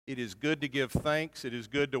It is good to give thanks. It is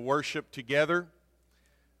good to worship together.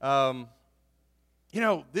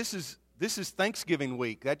 This is Thanksgiving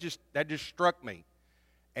week. That just struck me,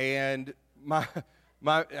 and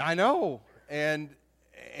I know, and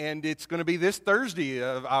it's going to be this Thursday.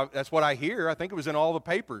 That's what I hear. I think it was in all the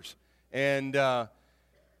papers, and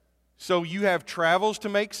so you have travels to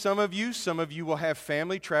make. Some of you will have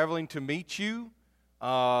family traveling to meet you.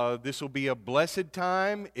 This will be a blessed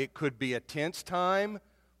time. It could be a tense time,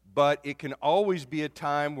 but it can always be a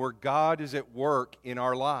time where God is at work in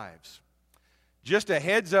our lives. Just a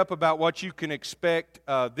heads up about what you can expect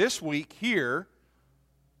this week here.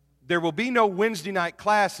 There will be no Wednesday night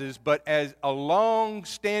classes, but as a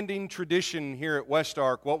long-standing tradition here at West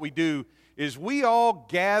Ark, what we do is we all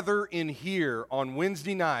gather in here on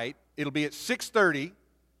Wednesday night. It'll be at 6:30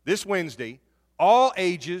 this Wednesday. All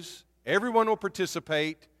ages, everyone will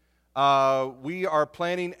participate. We are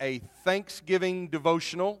planning a Thanksgiving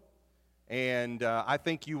devotional, and I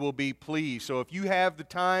think you will be pleased. So if you have the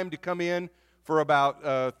time to come in for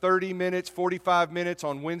about 30 minutes, 45 minutes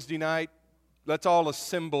on Wednesday night, let's all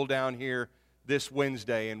assemble down here this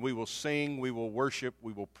Wednesday, and we will sing, we will worship,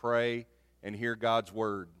 we will pray, and hear God's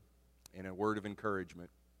word and a word of encouragement.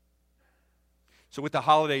 So with the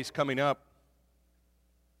holidays coming up,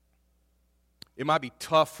 it might be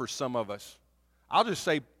tough for some of us. I'll just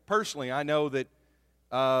say personally, I know that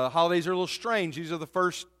holidays are a little strange. These are the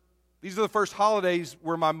first holidays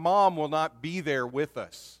where my mom will not be there with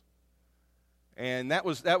us. And that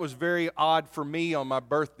was very odd for me on my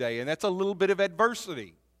birthday. And that's a little bit of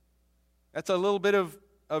adversity. That's a little bit of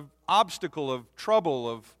obstacle, of trouble,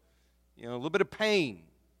 of a little bit of pain.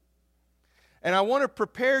 And I want to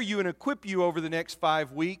prepare you and equip you over the next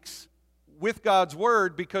 5 weeks with God's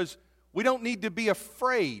Word, because we don't need to be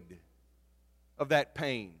afraid of that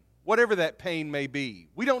pain, whatever that pain may be.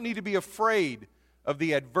 We don't need to be afraid of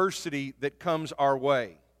the adversity that comes our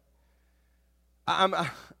way.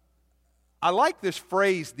 I like this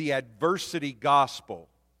phrase, the adversity gospel.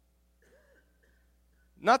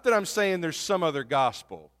 Not that I'm saying there's some other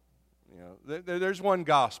gospel. There's one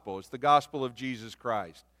gospel. It's the gospel of Jesus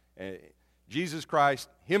Christ. Jesus Christ,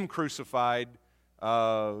 Him crucified,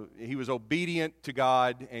 He was obedient to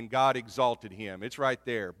God, and God exalted Him. It's right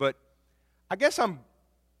there. But I guess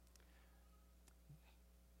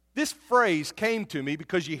this phrase came to me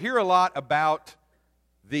because you hear a lot about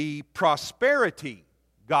the prosperity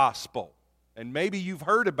gospel, and maybe you've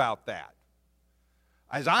heard about that.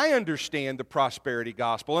 As I understand the prosperity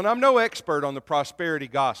gospel, and I'm no expert on the prosperity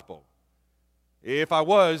gospel. If I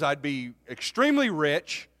was, I'd be extremely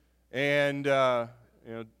rich and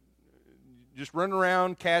just running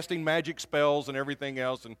around casting magic spells and everything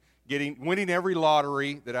else and winning every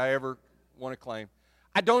lottery that I ever want to claim.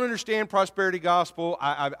 I don't understand prosperity gospel.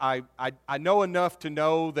 I know enough to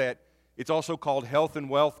know that it's also called health and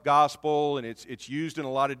wealth gospel, and it's used in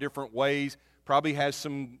a lot of different ways. Probably has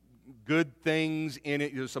some good things in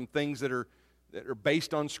it, some things that are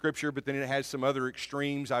based on Scripture, but then it has some other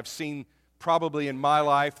extremes. I've seen probably in my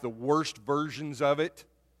life the worst versions of it,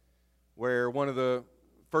 where one of the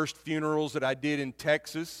first funerals that I did in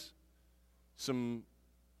Texas, some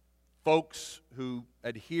folks who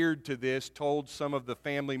adhered to this told some of the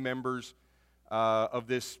family members of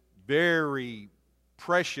this very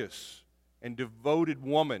precious and devoted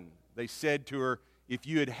woman, they said to her, if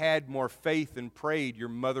you had had more faith and prayed, your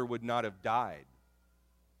mother would not have died.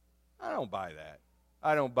 I don't buy that.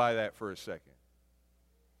 I don't buy that for a second.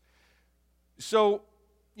 So,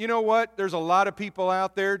 you know what? There's a lot of people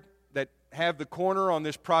out there that have the corner on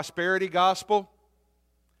this prosperity gospel.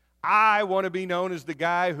 I want to be known as the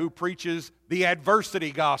guy who preaches the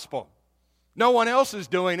adversity gospel. No one else is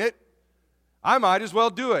doing it. I might as well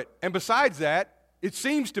do it. And besides that, it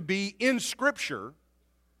seems to be in Scripture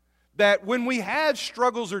that when we have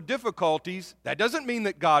struggles or difficulties, that doesn't mean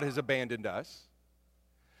that God has abandoned us.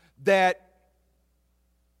 That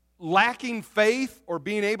lacking faith or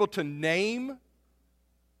being able to name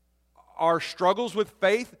our struggles with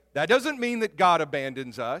faith, that doesn't mean that God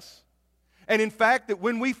abandons us. And in fact, that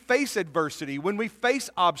when we face adversity, when we face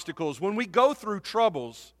obstacles, when we go through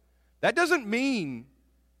troubles, that doesn't mean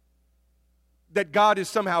that God is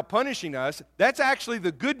somehow punishing us. That's actually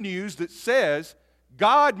the good news that says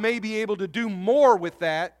God may be able to do more with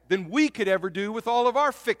that than we could ever do with all of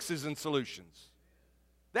our fixes and solutions.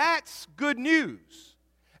 That's good news.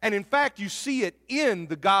 And in fact, you see it in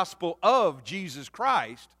the gospel of Jesus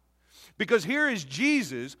Christ, because here is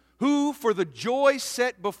Jesus who, for the joy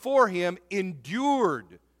set before Him,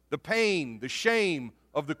 endured the pain, the shame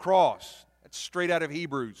of the cross. That's straight out of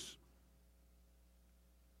Hebrews.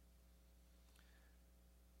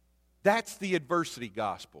 That's the adversity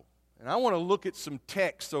gospel. And I want to look at some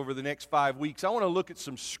texts over the next 5 weeks. I want to look at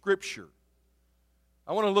some scripture.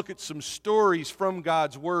 I want to look at some stories from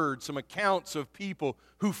God's Word, some accounts of people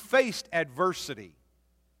who faced adversity.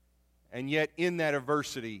 And yet in that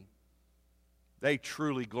adversity, they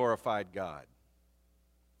truly glorified God.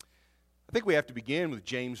 I think we have to begin with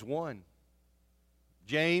James 1.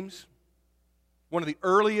 James, one of the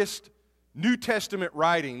earliest New Testament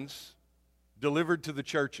writings delivered to the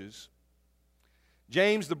churches.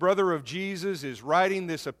 James, the brother of Jesus, is writing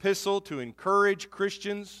this epistle to encourage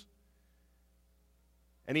Christians.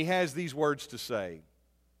 And he has these words to say.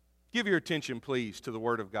 Give your attention, please, to the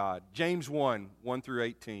Word of God. James 1, 1 through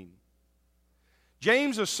 18.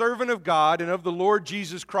 James, a servant of God and of the Lord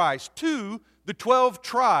Jesus Christ, to the 12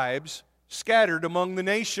 tribes scattered among the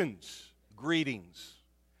nations. Greetings.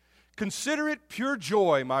 Consider it pure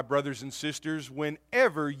joy, my brothers and sisters,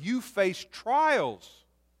 whenever you face trials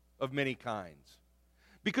of many kinds,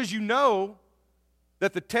 because you know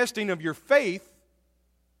that the testing of your faith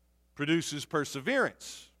produces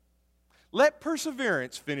perseverance. Let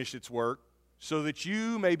perseverance finish its work, so that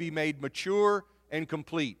you may be made mature and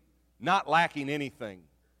complete, not lacking anything.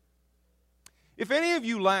 If any of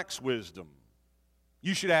you lacks wisdom,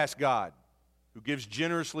 you should ask God, who gives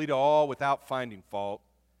generously to all without finding fault,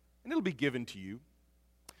 and it'll be given to you.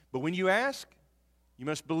 But when you ask, you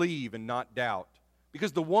must believe and not doubt,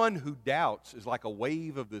 because the one who doubts is like a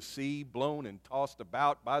wave of the sea blown and tossed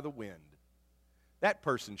about by the wind. That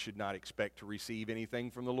person should not expect to receive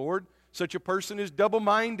anything from the Lord. Such a person is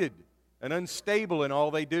double-minded and unstable in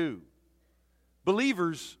all they do.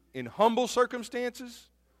 Believers in humble circumstances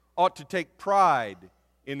ought to take pride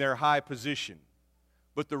in their high position,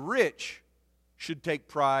 but the rich should take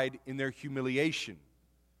pride in their humiliation,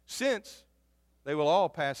 since they will all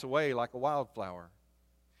pass away like a wildflower.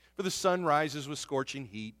 For the sun rises with scorching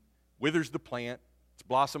heat, withers the plant, its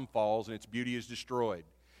blossom falls, and its beauty is destroyed.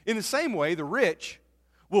 In the same way, the rich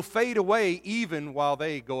will fade away even while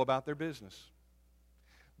they go about their business.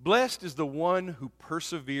 Blessed is the one who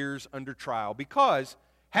perseveres under trial, because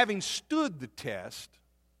having stood the test,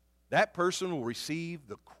 that person will receive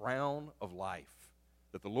the crown of life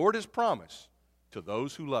that the Lord has promised to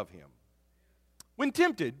those who love Him. When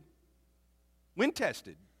tested,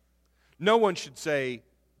 no one should say,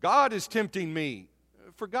 God is tempting me,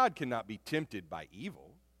 for God cannot be tempted by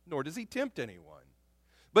evil, nor does He tempt anyone.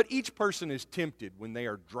 But each person is tempted when they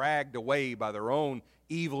are dragged away by their own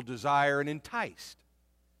evil desire and enticed.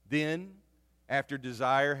 Then, after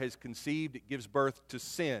desire has conceived, it gives birth to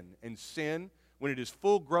sin. And sin, when it is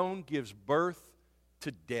full grown, gives birth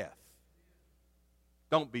to death.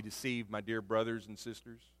 Don't be deceived, my dear brothers and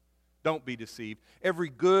sisters. Don't be deceived. Every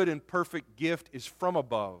good and perfect gift is from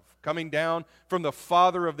above, coming down from the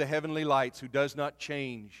Father of the heavenly lights, who does not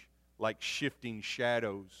change like shifting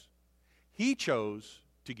shadows. He chose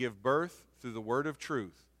to give birth through the word of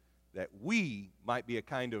truth, that we might be a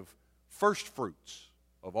kind of first fruits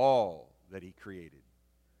of all that He created.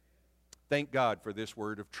 Thank God for this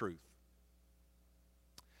word of truth.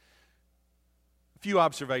 A few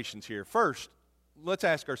observations here. First, let's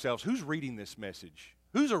ask ourselves, who's reading this message?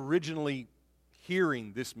 Who's originally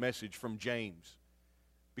hearing this message from James?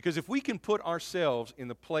 Because if we can put ourselves in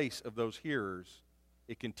the place of those hearers,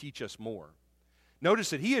 it can teach us more.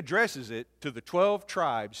 Notice that he addresses it to the 12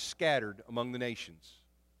 tribes scattered among the nations.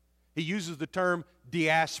 He uses the term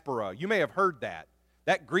diaspora. You may have heard that.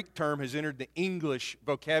 That Greek term has entered the English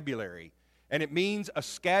vocabulary, and it means a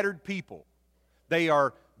scattered people. They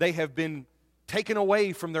have been taken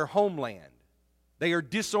away from their homeland. They are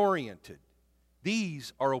disoriented.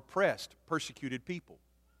 These are oppressed, persecuted people.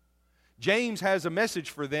 James has a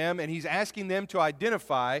message for them, and he's asking them to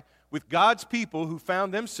identify with God's people who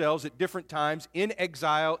found themselves at different times in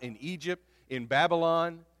exile in Egypt, in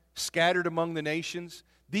Babylon, scattered among the nations.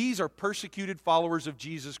 These are persecuted followers of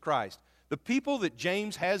Jesus Christ. The people that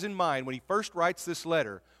James has in mind when he first writes this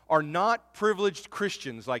letter are not privileged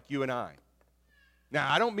Christians like you and I. Now,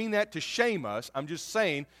 I don't mean that to shame us. I'm just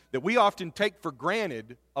saying that we often take for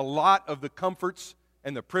granted a lot of the comforts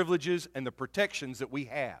and the privileges and the protections that we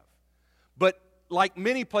have. But like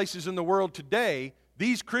many places in the world today,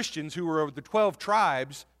 these Christians who were of the 12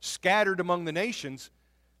 tribes scattered among the nations,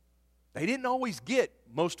 they didn't always get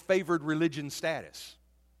most favored religion status.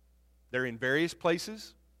 They're in various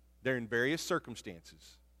places. They're in various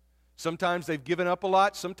circumstances. Sometimes they've given up a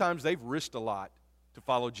lot. Sometimes they've risked a lot to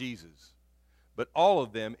follow Jesus. But all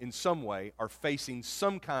of them, in some way, are facing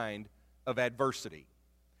some kind of adversity.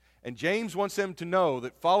 And James wants them to know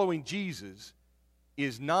that following Jesus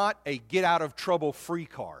is not a get-out-of-trouble-free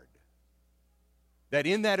card. That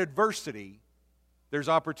in that adversity, there's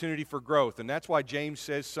opportunity for growth. And that's why James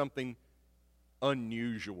says something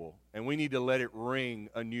unusual. And we need to let it ring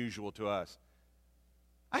unusual to us.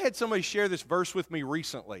 I had somebody share this verse with me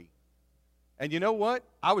recently. And you know what?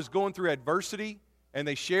 I was going through adversity, and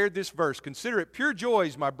they shared this verse. Consider it pure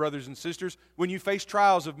joys, my brothers and sisters, when you face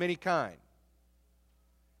trials of many kind.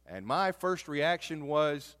 And my first reaction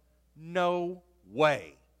was, no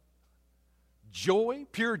way. Joy?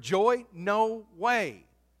 Pure joy? No way.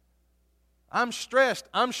 I'm stressed.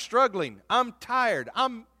 I'm struggling. I'm tired.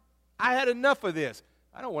 I had enough of this.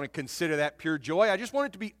 I don't want to consider that pure joy. I just want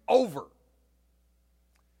it to be over.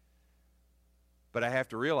 But I have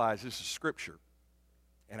to realize this is Scripture.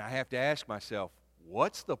 And I have to ask myself,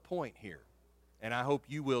 what's the point here? And I hope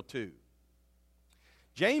you will too.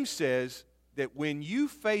 James says that when you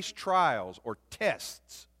face trials or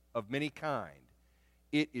tests of many kind,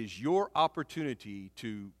 it is your opportunity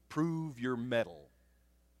to prove your mettle,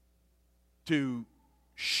 to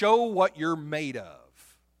show what you're made of.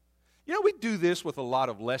 You know, we do this with a lot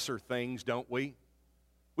of lesser things, don't we?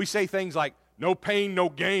 We say things like, no pain, no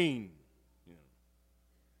gain.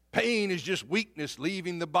 Pain is just weakness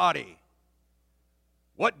leaving the body.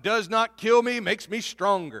 What does not kill me makes me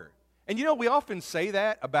stronger. And you know, we often say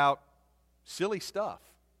that about silly stuff.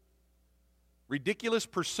 Ridiculous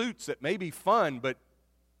pursuits that may be fun, but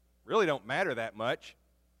really don't matter that much.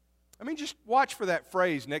 I mean, just watch for that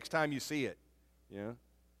phrase next time you see it. You know,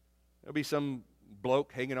 there'll be some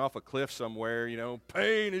bloke hanging off a cliff somewhere, you know,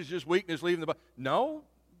 pain is just weakness leaving the body. No,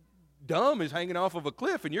 dumb is hanging off of a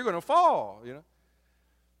cliff and you're going to fall, you know.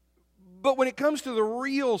 But when it comes to the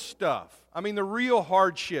real stuff, I mean the real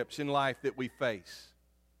hardships in life that we face,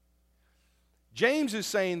 James is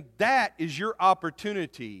saying that is your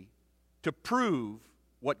opportunity to prove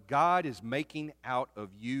what God is making out of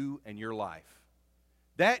you and your life.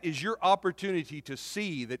 That is your opportunity to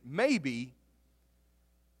see that maybe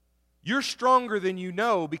you're stronger than you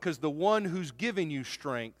know because the one who's giving you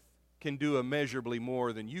strength can do immeasurably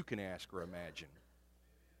more than you can ask or imagine.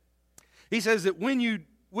 He says that when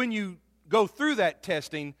you go through that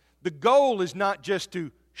testing, the goal is not just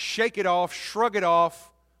to shake it off, shrug it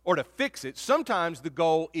off, or to fix it. Sometimes the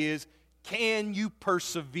goal is, can you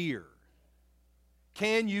persevere?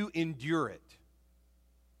 Can you endure it?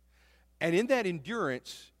 And in that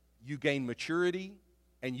endurance, you gain maturity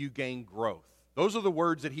and you gain growth. Those are the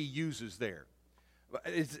words that he uses there.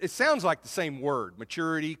 It sounds like the same word,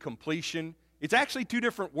 maturity, completion. It's actually two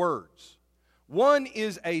different words. One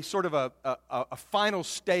is a sort of a final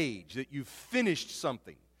stage, that you've finished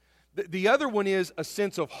something. The other one is a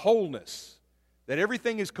sense of wholeness, that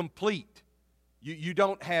everything is complete. You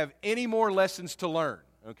don't have any more lessons to learn,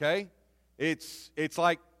 okay? It's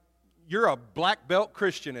like you're a black belt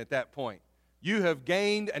Christian at that point. You have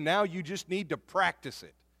gained, and now you just need to practice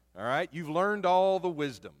it, all right? You've learned all the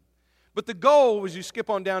wisdom. But the goal, as you skip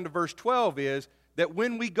on down to verse 12, is that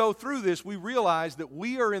when we go through this, we realize that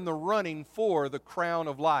we are in the running for the crown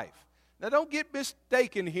of life. Now, don't get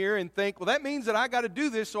mistaken here and think, well, that means that I got to do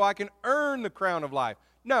this so I can earn the crown of life.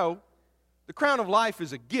 No, the crown of life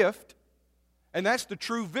is a gift, and that's the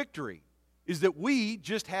true victory, is that we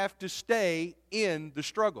just have to stay in the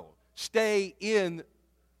struggle, stay in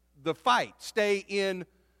the fight, stay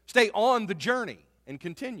on the journey and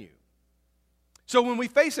continue. So when we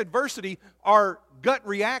face adversity, our gut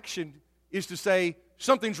reaction is to say,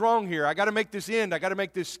 something's wrong here. I got to make this end. I got to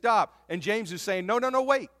make this stop. And James is saying, no,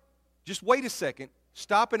 wait. Just wait a second.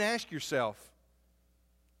 Stop and ask yourself,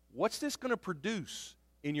 what's this going to produce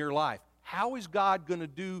in your life? How is God going to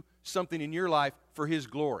do something in your life for His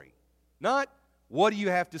glory? Not what do you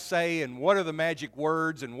have to say and what are the magic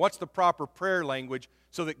words and what's the proper prayer language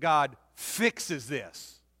so that God fixes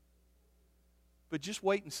this. But just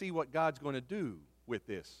wait and see what God's going to do with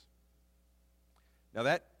this. Now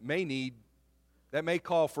that may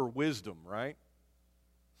call for wisdom, right?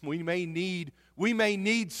 We may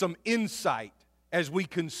need some insight as we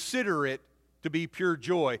consider it to be pure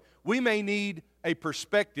joy. We may need a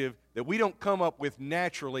perspective that we don't come up with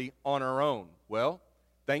naturally on our own. Well,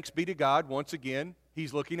 thanks be to God, once again,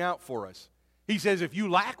 He's looking out for us. He says, if you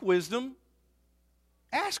lack wisdom,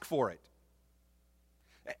 ask for it.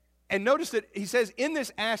 And notice that he says in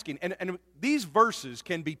this asking, and these verses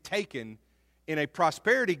can be taken in a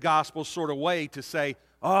prosperity gospel sort of way to say,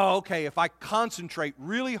 oh, okay, if I concentrate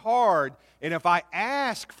really hard and if I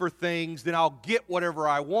ask for things, then I'll get whatever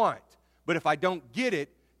I want. But if I don't get it,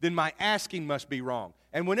 then my asking must be wrong.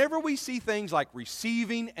 And whenever we see things like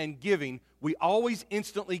receiving and giving, we always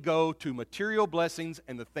instantly go to material blessings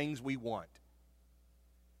and the things we want.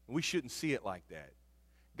 We shouldn't see it like that.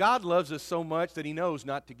 God loves us so much that He knows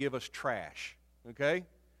not to give us trash, okay?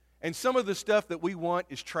 And some of the stuff that we want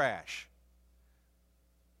is trash.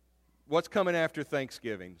 What's coming after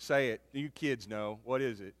Thanksgiving? Say it. You kids know. What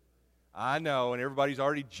is it? I know, and everybody's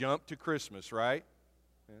already jumped to Christmas, right?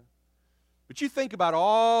 Yeah. But you think about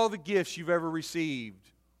all the gifts you've ever received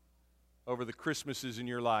over the Christmases in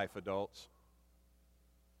your life, adults.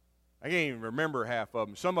 I can't even remember half of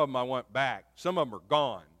them. Some of them I want back. Some of them are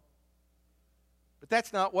gone. But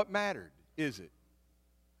that's not what mattered, is it?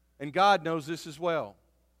 And God knows this as well.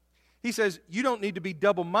 He says you don't need to be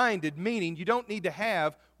double-minded, meaning you don't need to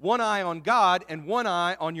have one eye on God and one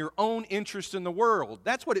eye on your own interest in the world.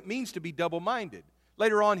 That's what it means to be double-minded.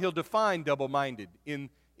 Later on, he'll define double-minded in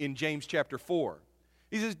James chapter 4.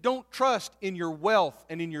 He says, don't trust in your wealth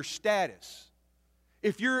and in your status.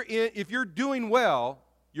 If you're doing well,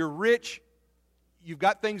 you're rich, you've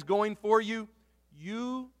got things going for you,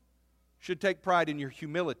 you should take pride in your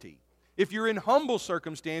humility. If you're in humble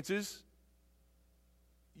circumstances,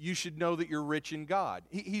 you should know that you're rich in God.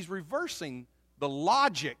 He's reversing the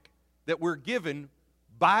logic that we're given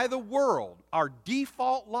by the world, our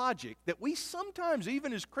default logic that we sometimes,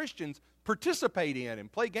 even as Christians, participate in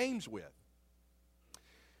and play games with.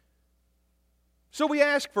 So we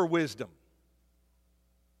ask for wisdom.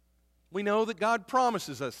 We know that God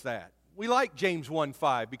promises us that. We like James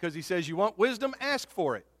 1:5 because he says, you want wisdom? Ask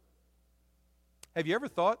for it. Have you ever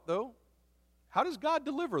thought, though, how does God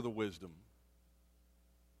deliver the wisdom?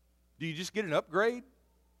 Do you just get an upgrade?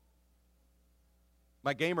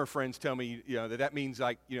 My gamer friends tell me, that means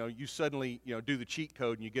like, you suddenly, do the cheat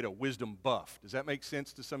code and you get a wisdom buff. Does that make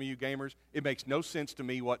sense to some of you gamers? It makes no sense to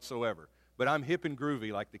me whatsoever. But I'm hip and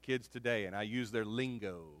groovy like the kids today, and I use their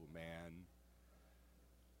lingo, man.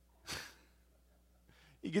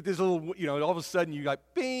 You get this little, all of a sudden you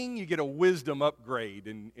bing, you get a wisdom upgrade,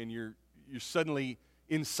 and you're suddenly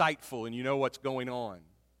insightful and you know what's going on.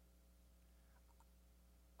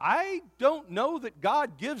 I don't know that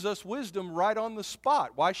God gives us wisdom right on the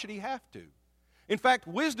spot. Why should he have to? In fact,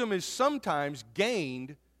 wisdom is sometimes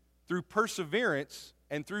gained through perseverance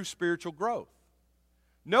and through spiritual growth.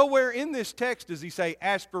 Nowhere in this text does he say,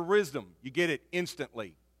 ask for wisdom. You get it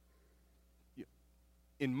instantly,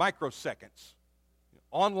 in microseconds,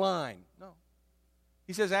 online. No.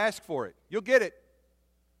 He says, ask for it. You'll get it.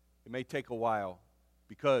 It may take a while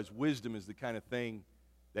because wisdom is the kind of thing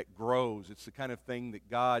that grows. It's the kind of thing that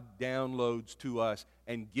God downloads to us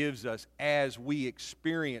and gives us as we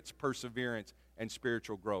experience perseverance and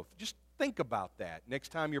spiritual growth. Just think about that next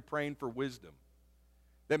time you're praying for wisdom.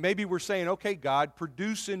 That maybe we're saying, okay, God,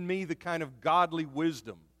 produce in me the kind of godly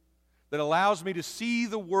wisdom that allows me to see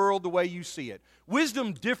the world the way you see it.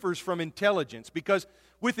 Wisdom differs from intelligence because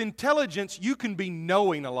with intelligence, you can be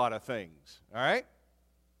knowing a lot of things, all right?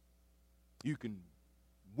 You can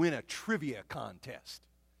win a trivia contest.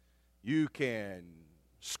 You can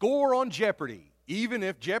score on Jeopardy, even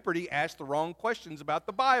if Jeopardy asks the wrong questions about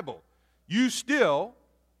the Bible. You still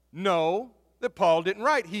know that Paul didn't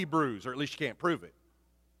write Hebrews, or at least you can't prove it.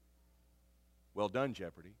 Well done,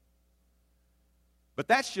 Jeopardy. But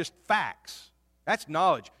that's just facts. That's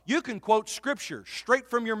knowledge. You can quote Scripture straight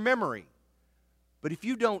from your memory. But if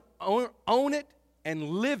you don't own it and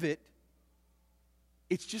live it,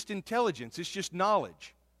 it's just intelligence. It's just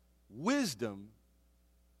knowledge. Wisdom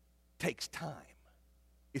takes time.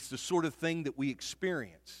 It's the sort of thing that we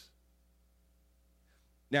experience.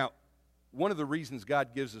 Now, one of the reasons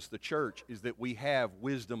God gives us the church is that we have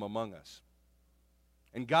wisdom among us.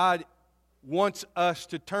 And God wants us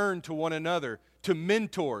to turn to one another, to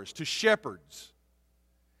mentors, to shepherds.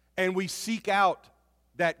 And we seek out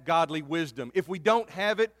that godly wisdom. If we don't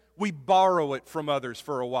have it, we borrow it from others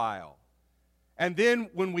for a while. And then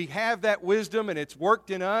when we have that wisdom and it's worked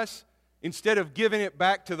in us, instead of giving it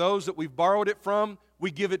back to those that we've borrowed it from,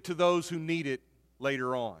 we give it to those who need it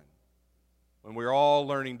later on, when we're all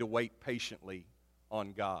learning to wait patiently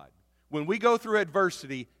on God. When we go through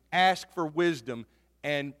adversity, ask for wisdom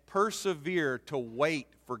and persevere to wait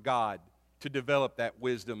for God to develop that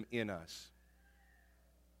wisdom in us.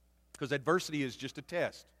 Because adversity is just a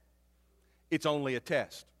test. It's only a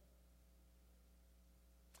test.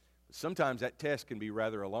 But sometimes that test can be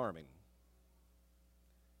rather alarming.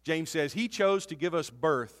 James says, he chose to give us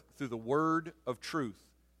birth through the word of truth,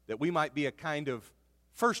 that we might be a kind of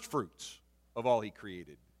first fruits of all he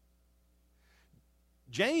created.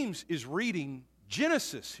 James is reading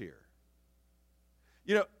Genesis here.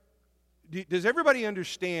 Does everybody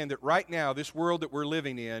understand that right now, this world that we're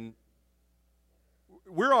living in,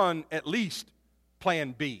 we're on at least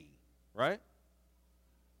plan B, right?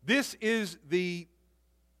 This is the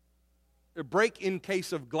break in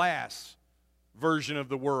case of glass version of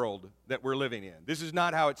the world that we're living in. This is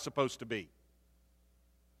not how it's supposed to be.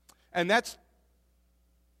 And that's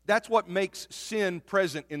what makes sin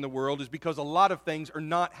present in the world, is because a lot of things are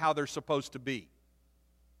not how they're supposed to be.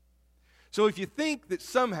 So if you think that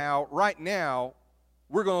somehow, right now,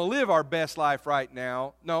 we're going to live our best life right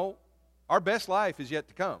now, no, our best life is yet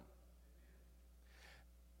to come.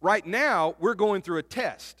 Right now, we're going through a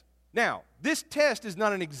test. Now, this test is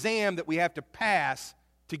not an exam that we have to pass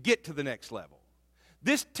to get to the next level.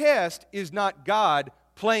 This test is not God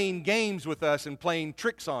playing games with us and playing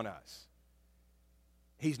tricks on us.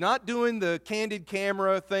 He's not doing the candid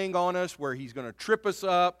camera thing on us where He's going to trip us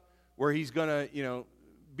up, where He's going to,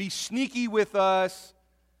 be sneaky with us.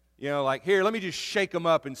 Like, here, let me just shake them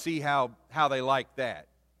up and see how they like that.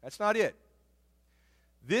 That's not it.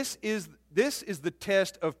 This is the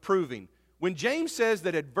test of proving. When James says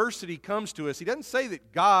that adversity comes to us, he doesn't say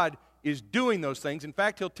that God is doing those things. In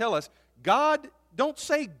fact, he'll tell us, don't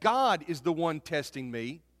say God is the one testing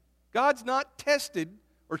me. God's not tested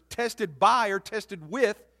or tested by or tested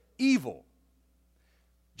with evil.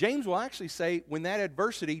 James will actually say when that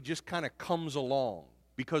adversity just kind of comes along,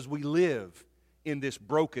 because we live in this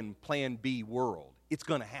broken Plan B world. It's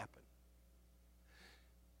going to happen.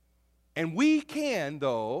 And we can,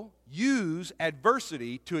 though, use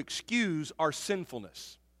adversity to excuse our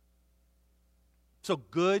sinfulness. So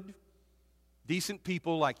good, decent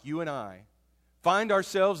people like you and I find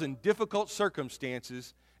ourselves in difficult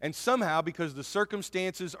circumstances, and somehow, because the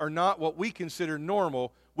circumstances are not what we consider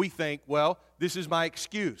normal, we think, well, this is my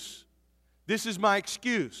excuse. This is my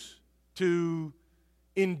excuse to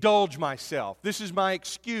indulge myself. This is my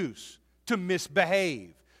excuse to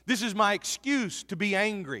misbehave. This is my excuse to be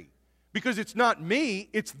angry. Because it's not me,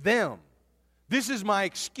 it's them. This is my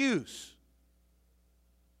excuse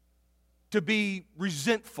to be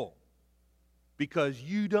resentful, because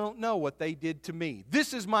you don't know what they did to me.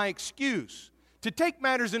 This is my excuse to take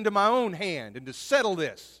matters into my own hand and to settle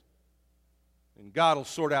this. And God will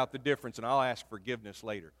sort out the difference, and I'll ask forgiveness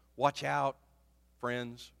later. Watch out,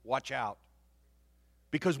 friends. Watch out.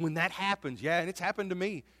 Because when that happens, and it's happened to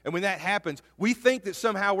me, and when that happens, we think that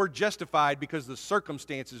somehow we're justified because the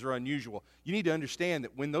circumstances are unusual. You need to understand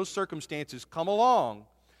that when those circumstances come along,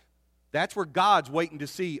 that's where God's waiting to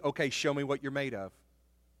see, okay, show me what you're made of.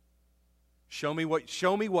 Show me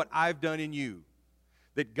what I've done in you.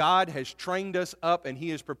 That God has trained us up and He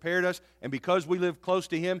has prepared us, and because we live close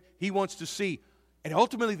to Him, He wants to see. And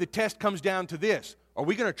ultimately the test comes down to this. Are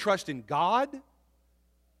we going to trust in God?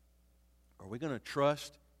 Are we going to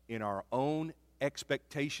trust in our own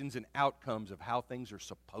expectations and outcomes of how things are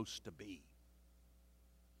supposed to be?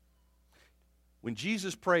 When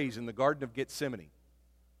Jesus prays in the Garden of Gethsemane,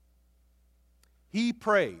 He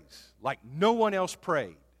prays like no one else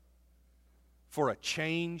prayed for a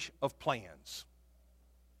change of plans.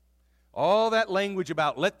 All that language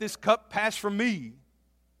about let this cup pass from me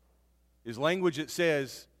is language that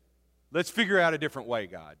says, let's figure out a different way,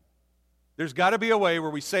 God. There's got to be a way where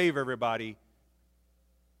we save everybody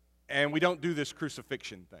and we don't do this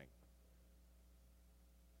crucifixion thing.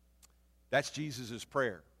 That's Jesus'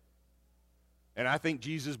 prayer. And I think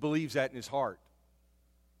Jesus believes that in His heart.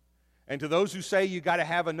 And to those who say you got to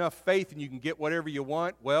have enough faith and you can get whatever you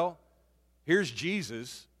want, well, here's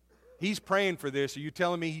Jesus. He's praying for this. Are you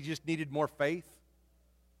telling me He just needed more faith?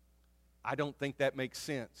 I don't think that makes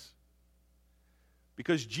sense.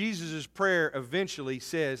 Because Jesus' prayer eventually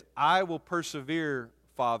says, I will persevere,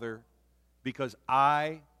 Father, because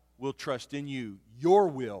I will trust in you. Your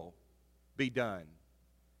will be done.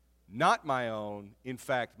 Not my own. In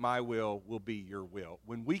fact, my will be your will.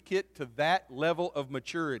 When we get to that level of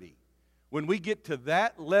maturity, when we get to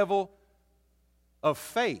that level of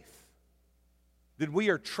faith, then we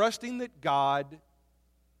are trusting that God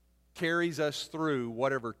carries us through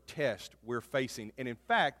whatever test we're facing. And in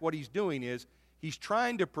fact, what He's doing is He's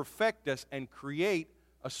trying to perfect us and create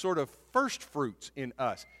a sort of first fruits in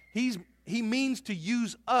us. He means to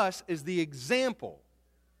use us as the example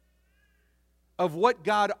of what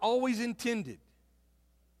God always intended.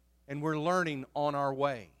 And we're learning on our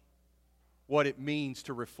way what it means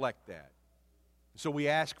to reflect that. So we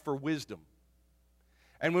ask for wisdom.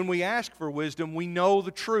 And when we ask for wisdom, we know the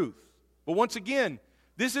truth. But once again,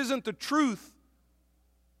 this isn't the truth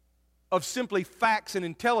of simply facts and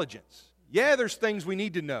intelligence. Yeah, there's things we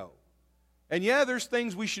need to know. And yeah, there's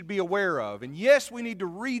things we should be aware of. And yes, we need to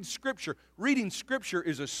read Scripture. Reading Scripture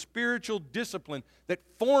is a spiritual discipline that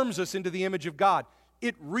forms us into the image of God.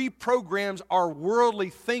 It reprograms our worldly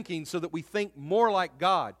thinking so that we think more like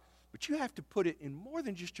God. But you have to put it in more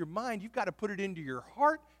than just your mind. You've got to put it into your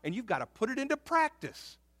heart, and you've got to put it into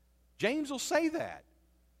practice. James will say that.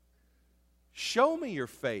 Show me your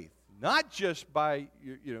faith. not just by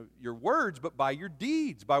your words, but by your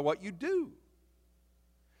deeds, by what you do.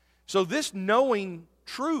 So this knowing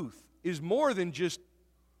truth is more than just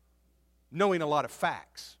knowing a lot of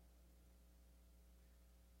facts.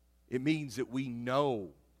 It means that we know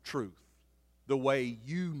truth the way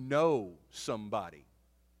you know somebody.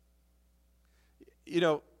 You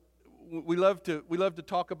know, we love to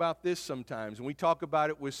talk about this sometimes, and we talk about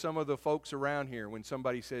it with some of the folks around here when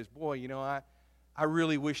somebody says, boy, I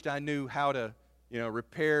really wished I knew how to,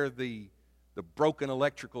 repair the broken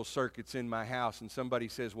electrical circuits in my house, and somebody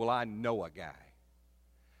says, well, I know a guy.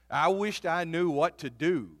 I wished I knew what to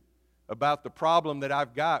do about the problem that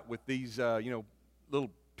I've got with these,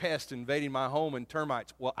 little pests invading my home and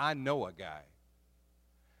termites. Well, I know a guy.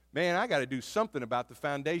 Man, I got to do something about the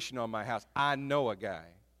foundation on my house. I know a guy.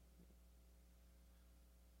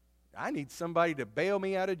 I need somebody to bail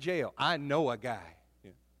me out of jail. I know a guy.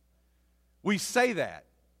 Yeah. We say that.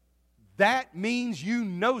 That means you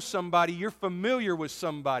know somebody, you're familiar with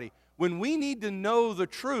somebody. When we need to know the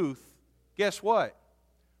truth, guess what?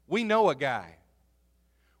 We know a guy.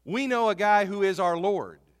 We know a guy who is our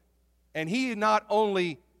Lord. And He not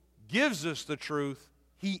only gives us the truth,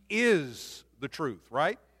 He is the truth,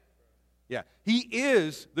 right? Yeah, He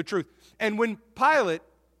is the truth. And when Pilate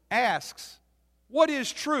asks, what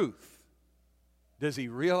is truth? Does he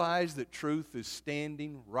realize that truth is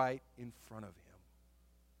standing right in front of him?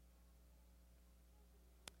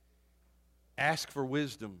 Ask for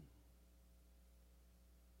wisdom,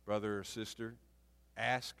 brother or sister.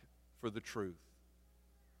 Ask for the truth.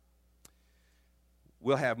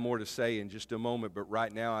 We'll have more to say in just a moment, but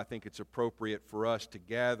right now I think it's appropriate for us to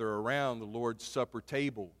gather around the Lord's Supper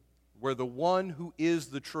table, where the one who is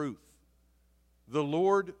the truth, the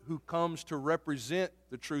Lord who comes to represent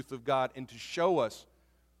the truth of God and to show us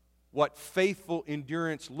what faithful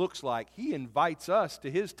endurance looks like, He invites us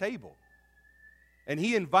to His table. And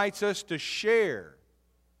He invites us to share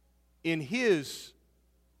in His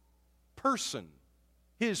person,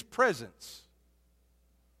 His presence.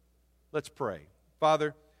 Let's pray.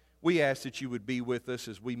 Father, we ask that You would be with us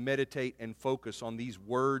as we meditate and focus on these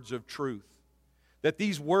words of truth. That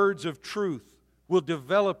these words of truth will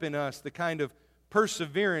develop in us the kind of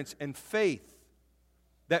perseverance and faith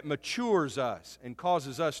that matures us and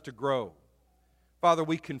causes us to grow. Father,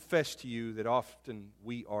 we confess to You that often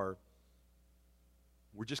we're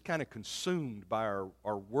just kind of consumed by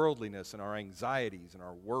our worldliness and our anxieties and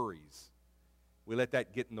our worries. We let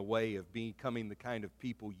that get in the way of becoming the kind of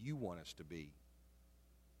people You want us to be.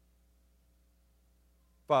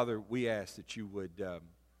 Father, we ask that You would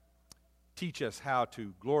teach us how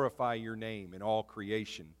to glorify Your name in all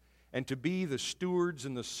creation and to be the stewards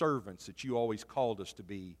and the servants that You always called us to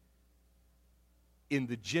be in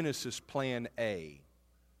the Genesis plan A.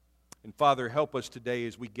 And Father, help us today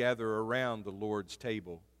as we gather around the Lord's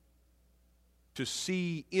table to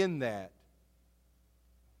see in that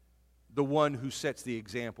the one who sets the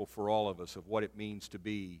example for all of us of what it means to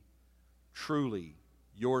be truly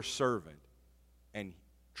Your servant and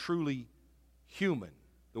truly human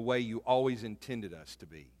the way You always intended us to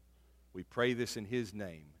be. We pray this in His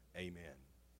name. Amen.